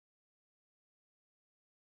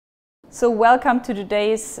So welcome to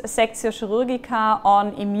today's Sectio Chirurgica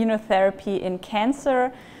on immunotherapy in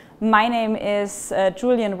cancer. My name is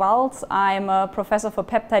Juliane Walz. I'm a professor for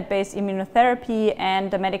peptide-based immunotherapy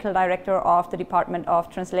and the medical director of the Department of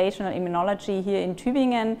Translational Immunology here in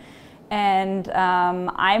Tübingen. And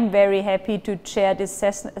I'm very happy to chair this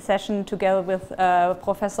session together with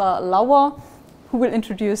Professor Lauer, who will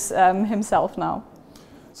introduce himself now.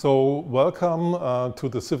 So welcome to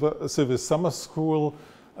the CEST Summerschool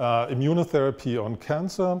Immunotherapy on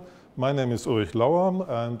Cancer. My name is Ulrich Lauer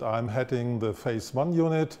and I'm heading the phase 1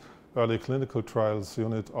 unit, Early Clinical Trials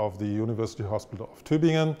unit of the University Hospital of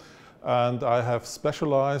Tübingen. And I have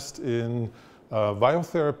specialized in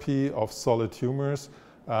biotherapy of solid tumors,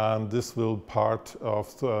 and this will be part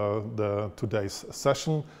of today's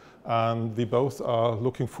session. And we both are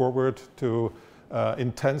looking forward to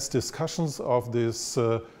intense discussions of this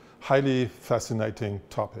highly fascinating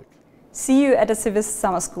topic. See you at the CEST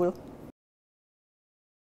Summer School.